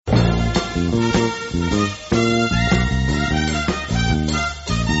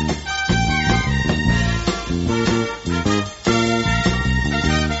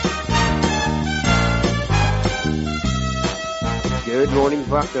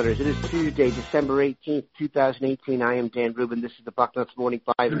Bucknutters. It is Tuesday, December 18th, 2018. I am Dan Rubin. This is the Bucknuts Morning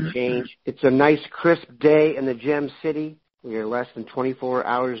 5 and Change. It's a nice, crisp day in the Gem City. We are less than 24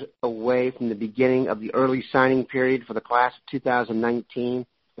 hours away from the beginning of the early signing period for the class of 2019.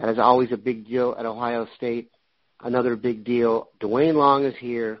 That is always a big deal at Ohio State. Another big deal, Dwayne Long is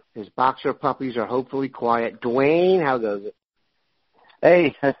here. His boxer puppies are hopefully quiet. Dwayne, how goes it?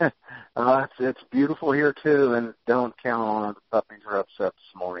 Hey, it's beautiful here, too, and don't count on it. The puppies are upset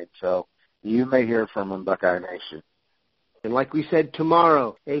this morning, so you may hear from them, Buckeye Nation. And like we said,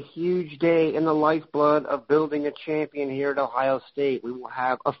 tomorrow, a huge day in the lifeblood of building a champion here at Ohio State. We will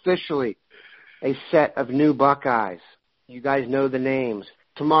have officially a set of new Buckeyes. You guys know the names.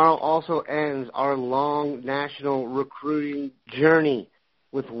 Tomorrow also ends our long national recruiting journey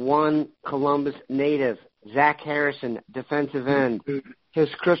with one Columbus native, Zach Harrison, defensive end. His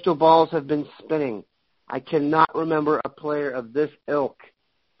crystal balls have been spinning. I cannot remember a player of this ilk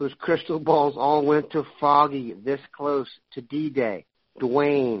whose crystal balls all went to foggy this close to D-Day.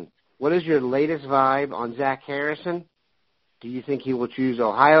 Dwayne, what is your latest vibe on Zach Harrison? Do you think he will choose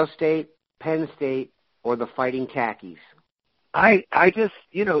Ohio State, Penn State, or the Fighting Khakis? I just,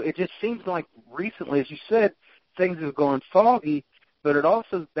 it just seems like recently, as you said, things have gone foggy, but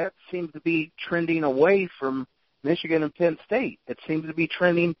that seems to be trending away from Michigan and Penn State. It seems to be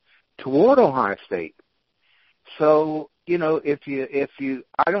trending toward Ohio State. So, I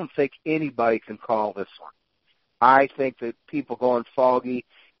don't think anybody can call this one. I think that people going foggy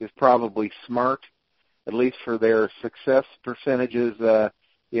is probably smart, at least for their success percentages,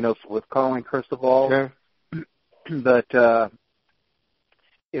 with calling crystal balls. Sure. But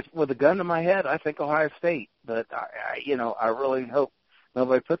if with a gun to my head, I think Ohio State. But I really hope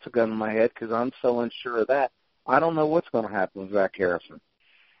nobody puts a gun to my head because I'm so unsure of that. I don't know what's going to happen with Zach Harrison.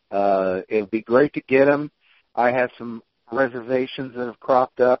 It would be great to get him. I have some reservations that have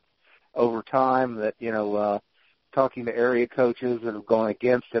cropped up over time that, talking to area coaches that have gone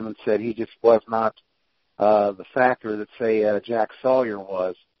against him and said he just was not the factor that, say, Jack Sawyer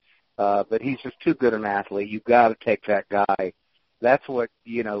was. But he's just too good an athlete. You've got to take that guy. That's what,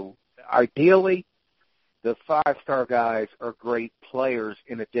 ideally, the five-star guys are great players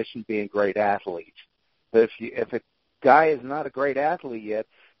in addition to being great athletes. But if a guy is not a great athlete yet,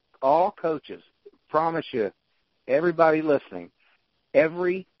 all coaches, promise you, everybody listening,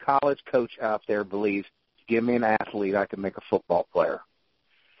 every college coach out there believes, give me an athlete, I can make a football player.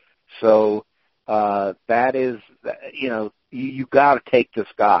 So that is, you got to take this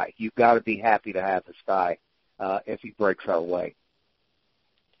guy. You've got to be happy to have this guy if he breaks our way.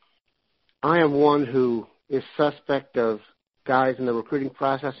 I am one who is suspect of guys in the recruiting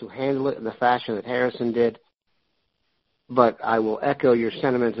process who handle it in the fashion that Harrison did. But I will echo your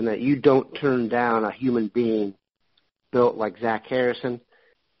sentiments in that you don't turn down a human being built like Zach Harrison.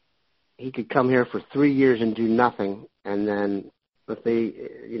 He could come here for 3 years and do nothing, and then if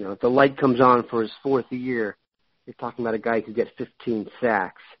the light comes on for his fourth year, you're talking about a guy who could get 15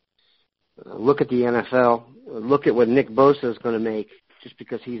 sacks. Look at the NFL. Look at what Nick Bosa is going to make just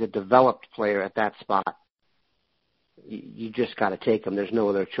because he's a developed player at that spot. You just got to take him. There's no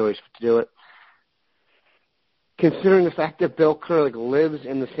other choice to do it. Considering the fact that Bill Kurelic lives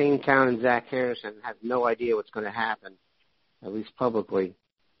in the same town as Zach Harrison, has no idea what's going to happen, at least publicly,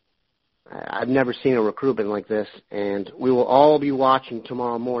 I've never seen a recruitment like this, and we will all be watching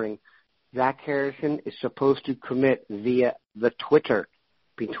tomorrow morning. Zach Harrison is supposed to commit via the Twitter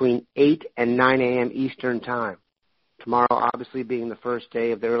between 8 and 9 a.m. Eastern Time. Tomorrow, obviously, being the first day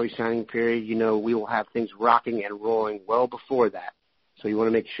of the early signing period, we will have things rocking and rolling well before that. So you want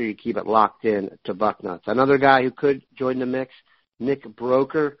to make sure you keep it locked in to Bucknuts. Another guy who could join the mix, Nick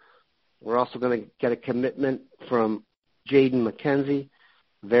Broker. We're also going to get a commitment from Jaden McKenzie.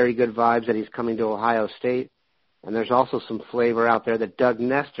 Very good vibes that he's coming to Ohio State. And there's also some flavor out there that Doug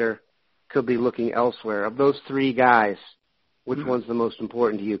Nestor could be looking elsewhere. Of those three guys, which one's the most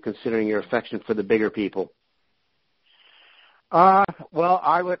important to you, considering your affection for the bigger people? Well,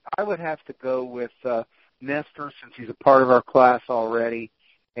 I would have to go with Nestor, since he's a part of our class already,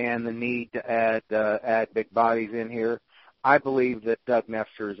 and the need to add big bodies in here. I believe that Doug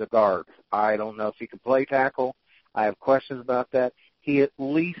Nestor is a guard. I don't know if he can play tackle. I have questions about that. He at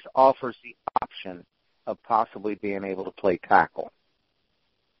least offers the option of possibly being able to play tackle.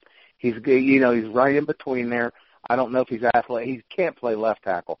 He's right in between there. I don't know if he's athletic. He can't play left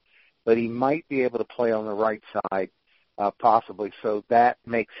tackle, but he might be able to play on the right side, possibly. So that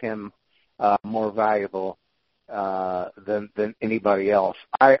makes him more valuable than anybody else.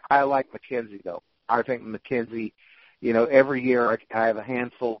 I like McKenzie, though. I think McKenzie, every year I have a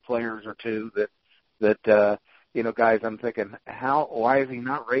handful of players or two that guys, I'm thinking, why is he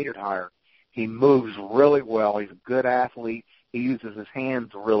not rated higher? He moves really well. He's a good athlete. He uses his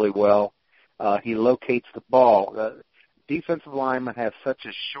hands really well. He locates the ball. Defensive linemen have such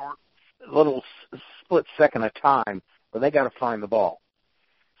a short little split second of time where they got to find the ball.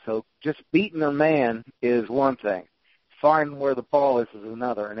 So just beating their man is one thing. Finding where the ball is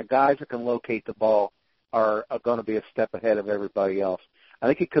another. And the guys that can locate the ball are going to be a step ahead of everybody else. I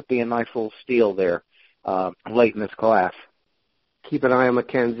think it could be a nice little steal there late in this class. Keep an eye on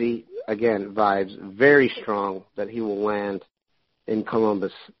McKenzie. Again, vibes very strong that he will land in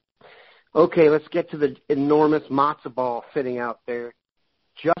Columbus. Okay, let's get to the enormous matzo ball fitting out there.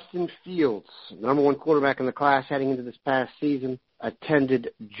 Justin Fields, number one quarterback in the class heading into this past season,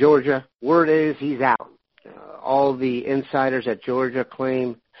 attended Georgia. Word is he's out. All the insiders at Georgia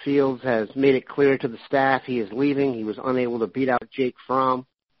claim Fields has made it clear to the staff he is leaving. He was unable to beat out Jake Fromm,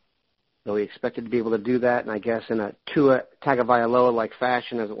 though he expected to be able to do that, and I guess in a Tua Tagovailoa-like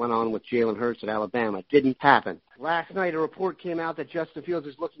fashion as it went on with Jalen Hurts at Alabama. It didn't happen. Last night, a report came out that Justin Fields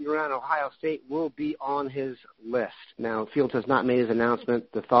is looking around. Ohio State will be on his list. Now, Fields has not made his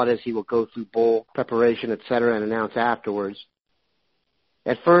announcement. The thought is he will go through bowl preparation, et cetera, and announce afterwards.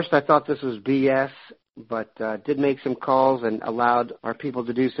 At first, I thought this was BS, but did make some calls and allowed our people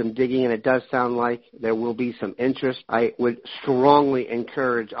to do some digging, and it does sound like there will be some interest. I would strongly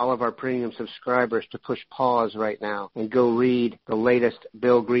encourage all of our premium subscribers to push pause right now and go read the latest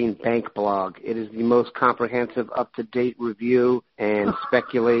Bill Green Bank blog. It is the most comprehensive, up-to-date review and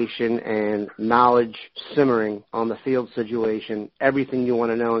speculation and knowledge simmering on the field situation. Everything you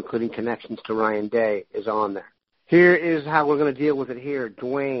want to know, including connections to Ryan Day, is on there. Here is how we're going to deal with it here.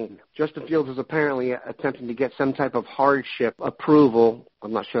 Dwayne, Justin Fields is apparently attempting to get some type of hardship approval.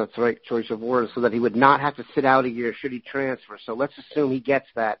 I'm not sure that's the right choice of words, so that he would not have to sit out a year should he transfer. So let's assume he gets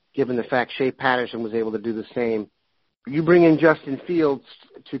that, given the fact Shea Patterson was able to do the same. You bring in Justin Fields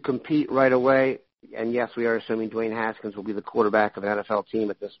to compete right away, and yes, we are assuming Dwayne Haskins will be the quarterback of an NFL team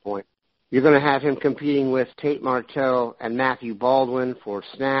at this point. You're going to have him competing with Tate Martell and Matthew Baldwin for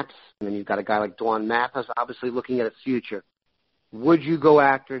snaps. And then you've got a guy like Dwan Mathis obviously looking at his future. Would you go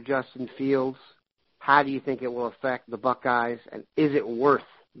after Justin Fields? How do you think it will affect the Buckeyes? And is it worth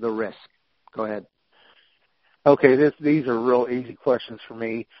the risk? Go ahead. Okay, these are real easy questions for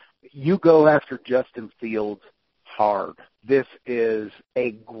me. You go after Justin Fields hard. This is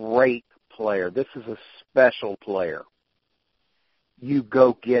a great player. This is a special player. You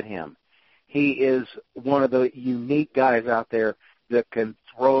go get him. He is one of the unique guys out there that can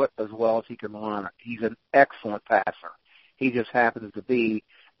throw it as well as he can run it. He's an excellent passer. He just happens to be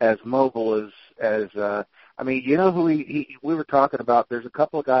as mobile as you know who we were talking about. There's a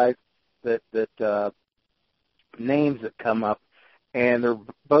couple of guys that names that come up, and they're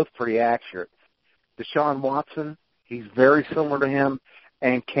both pretty accurate. Deshaun Watson, he's very similar to him,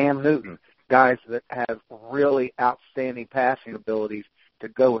 and Cam Newton, guys that have really outstanding passing abilities to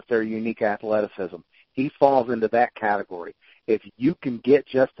go with their unique athleticism. He falls into that category. If you can get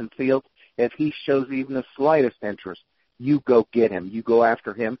Justin Fields, if he shows even the slightest interest, you go get him. You go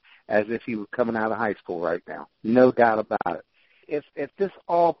after him as if he was coming out of high school right now. No doubt about it. If this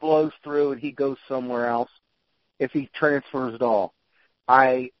all blows through and he goes somewhere else, if he transfers at all,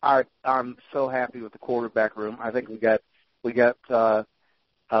 I'm so happy with the quarterback room. I think we got guys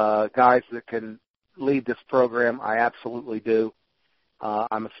that can lead this program. I absolutely do.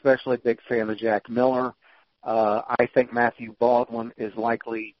 I'm especially a big fan of Jack Miller. I think Matthew Baldwin is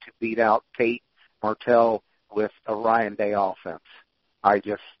likely to beat out Tate Martell with a Ryan Day offense. I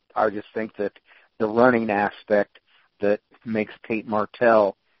just think that the running aspect that makes Tate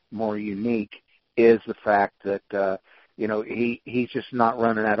Martell more unique is the fact that he's just not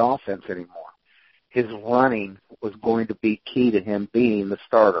running that offense anymore. His running was going to be key to him being the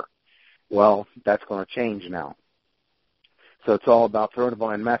starter. Well, that's going to change now. So it's all about throwing the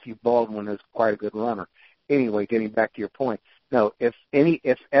ball, and Matthew Baldwin is quite a good runner. Anyway, getting back to your point, no, if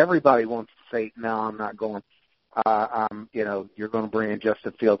everybody wants to say, no, I'm not going, you're going to bring in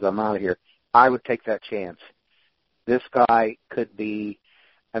Justin Fields, I'm out of here, I would take that chance. This guy could be,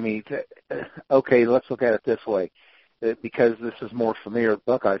 okay, let's look at it this way, because this is more familiar with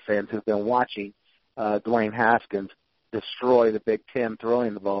Buckeye fans who've been watching Dwayne Haskins destroy the Big Ten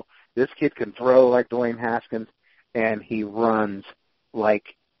throwing the ball. This kid can throw like Dwayne Haskins, and he runs like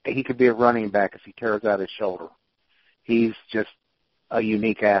he could be a running back if he tears out his shoulder. He's just a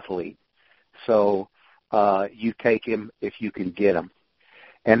unique athlete. So you take him if you can get him.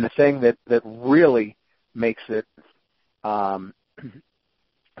 And the thing that really makes it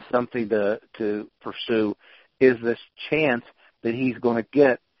something to pursue is this chance that he's going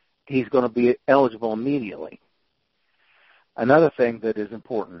to be eligible immediately. Another thing that is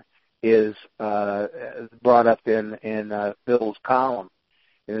important is brought up in Bill's column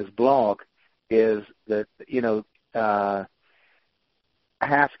in his blog is that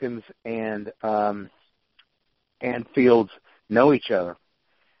Haskins and Fields know each other.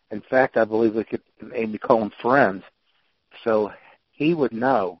 In fact, I believe we could maybe call them friends. So he would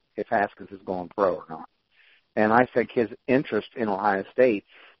know if Haskins is going pro or not. And I think his interest in Ohio State,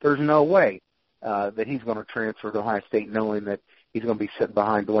 there's no way that he's going to transfer to Ohio State knowing that he's going to be sitting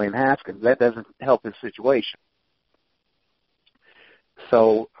behind Dwayne Haskins. That doesn't help his situation.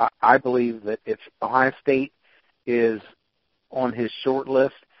 So I believe that if Ohio State is on his short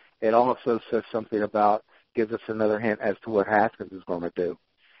list, it also says something about, gives us another hint as to what Haskins is going to do.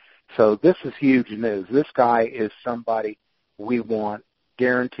 So this is huge news. This guy is somebody we want.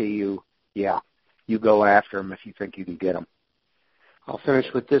 Guarantee you, yeah, you go after him if you think you can get him. I'll finish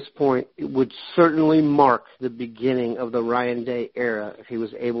with this point. It would certainly mark the beginning of the Ryan Day era if he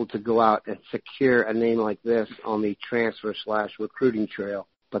was able to go out and secure a name like this on the transfer/recruiting trail.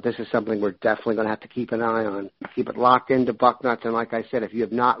 But this is something we're definitely going to have to keep an eye on. Keep it locked into Bucknuts. And like I said, if you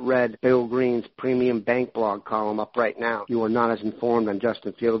have not read Bill Green's premium bank blog column up right now, you are not as informed on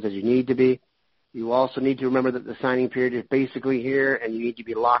Justin Fields as you need to be. You also need to remember that the signing period is basically here, and you need to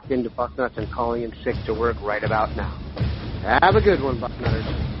be locked into Bucknuts and calling in sick to work right about now. Have a good one,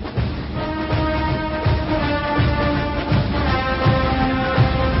 Bucknutters.